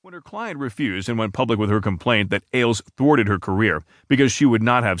When her client refused and went public with her complaint that Ailes thwarted her career because she would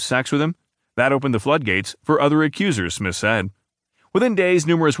not have sex with him, that opened the floodgates for other accusers, Smith said. Within days,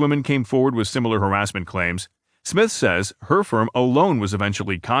 numerous women came forward with similar harassment claims. Smith says her firm alone was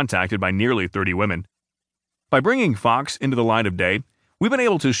eventually contacted by nearly 30 women. By bringing Fox into the light of day, we've been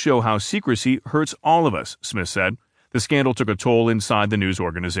able to show how secrecy hurts all of us, Smith said. The scandal took a toll inside the news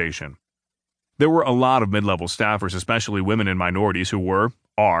organization. There were a lot of mid-level staffers, especially women and minorities, who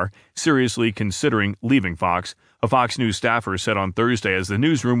are seriously considering leaving Fox, a Fox News staffer said on Thursday as the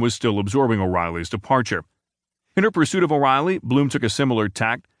newsroom was still absorbing O'Reilly's departure. In her pursuit of O'Reilly, Bloom took a similar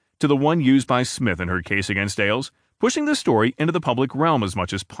tack to the one used by Smith in her case against Ailes, pushing the story into the public realm as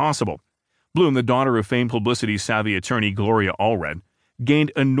much as possible. Bloom, the daughter of famed publicity-savvy attorney Gloria Allred,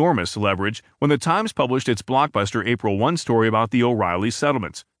 gained enormous leverage when the Times published its blockbuster April 1 story about the O'Reilly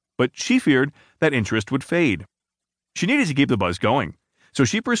settlements, but she feared that interest would fade. She needed to keep the buzz going, so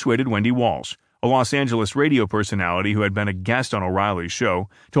she persuaded Wendy Walsh, a Los Angeles radio personality who had been a guest on O'Reilly's show,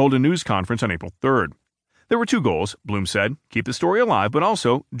 to hold a news conference on April 3rd. There were two goals, Bloom said: keep the story alive, but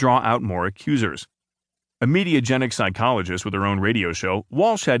also draw out more accusers. A mediagenic psychologist with her own radio show,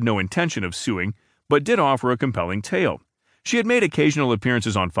 Walsh had no intention of suing, but did offer a compelling tale. She had made occasional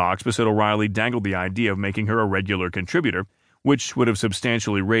appearances on Fox, but said O'Reilly dangled the idea of making her a regular contributor, which would have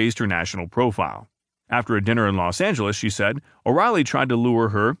substantially raised her national profile. After a dinner in Los Angeles, she said, O'Reilly tried to lure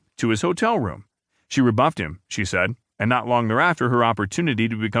her to his hotel room. She rebuffed him, she said, and not long thereafter her opportunity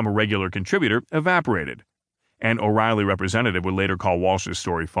to become a regular contributor evaporated. An O'Reilly representative would later call Walsh's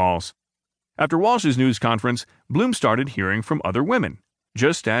story false. After Walsh's news conference, Bloom started hearing from other women,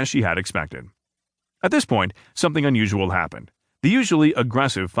 just as she had expected. At this point, something unusual happened. The usually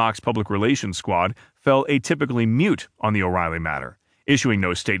aggressive Fox public relations squad fell atypically mute on the O'Reilly matter, issuing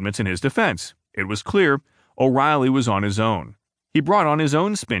no statements in his defense. It was clear O'Reilly was on his own. He brought on his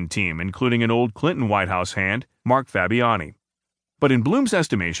own spin team, including an old Clinton White House hand, Mark Fabiani. But in Bloom's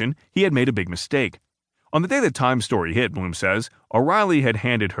estimation, he had made a big mistake. On the day the Times story hit, Bloom says, O'Reilly had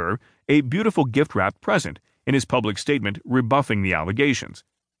handed her a beautiful gift-wrapped present in his public statement rebuffing the allegations.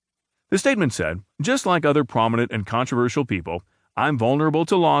 The statement said, just like other prominent and controversial people, I'm vulnerable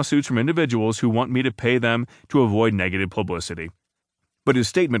to lawsuits from individuals who want me to pay them to avoid negative publicity. But his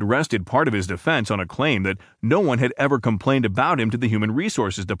statement rested part of his defense on a claim that no one had ever complained about him to the Human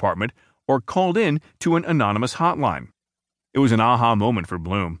Resources Department or called in to an anonymous hotline. It was an aha moment for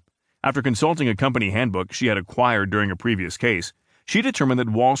Bloom. After consulting a company handbook she had acquired during a previous case, she determined that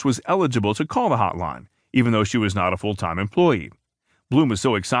Walsh was eligible to call the hotline, even though she was not a full-time employee. Bloom was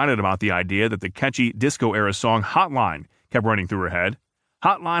so excited about the idea that the catchy disco-era song Hotline kept running through her head.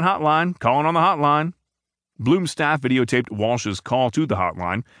 Hotline, hotline, calling on the hotline. Bloom's staff videotaped Walsh's call to the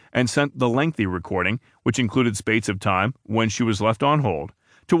hotline and sent the lengthy recording, which included spates of time when she was left on hold,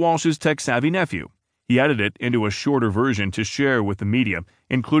 to Walsh's tech-savvy nephew. He edited it into a shorter version to share with the media,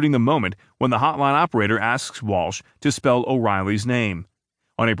 including the moment when the hotline operator asks Walsh to spell O'Reilly's name.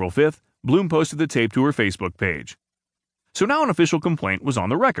 On April 5th, Bloom posted the tape to her Facebook page. So now an official complaint was on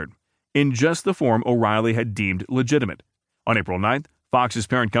the record, in just the form O'Reilly had deemed legitimate. On April 9th, Fox's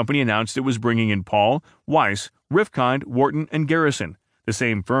parent company announced it was bringing in Paul, Weiss, Rifkind, Wharton, and Garrison, the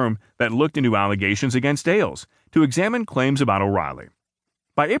same firm that looked into allegations against Ailes, to examine claims about O'Reilly.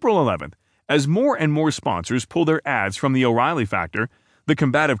 By April 11th, as more and more sponsors pulled their ads from the O'Reilly factor, the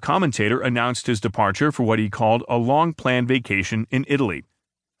combative commentator announced his departure for what he called a long-planned vacation in Italy.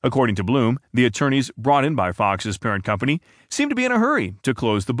 According to Bloom, the attorneys brought in by Fox's parent company seemed to be in a hurry to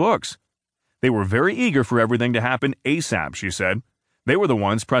close the books. They were very eager for everything to happen ASAP, she said. They were the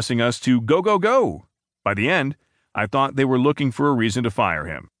ones pressing us to go, go, go. By the end, I thought they were looking for a reason to fire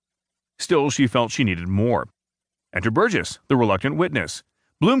him. Still, she felt she needed more. Enter Burgess, the reluctant witness.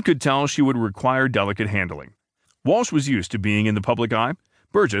 Bloom could tell she would require delicate handling. Walsh was used to being in the public eye.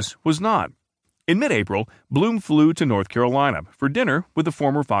 Burgess was not. In mid-April, Bloom flew to North Carolina for dinner with a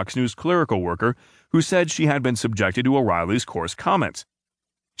former Fox News clerical worker who said she had been subjected to O'Reilly's coarse comments.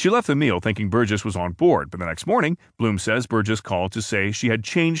 She left the meal thinking Burgess was on board, but the next morning, Bloom says Burgess called to say she had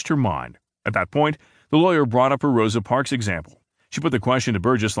changed her mind. At that point, the lawyer brought up her Rosa Parks example. She put the question to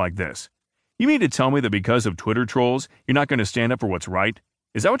Burgess like this: You mean to tell me that because of Twitter trolls, you're not going to stand up for what's right?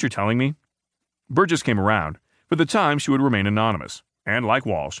 Is that what you're telling me? Burgess came around. For the time, she would remain anonymous, and like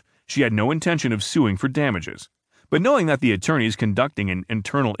Walsh, she had no intention of suing for damages. But knowing that the attorneys conducting an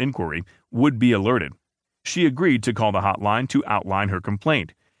internal inquiry would be alerted, she agreed to call the hotline to outline her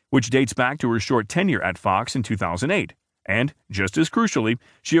complaint, which dates back to her short tenure at Fox in 2008, and, just as crucially,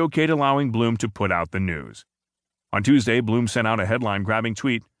 she okayed allowing Bloom to put out the news. On Tuesday, Bloom sent out a headline-grabbing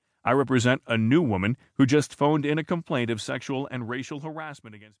tweet: I represent a new woman who just phoned in a complaint of sexual and racial harassment against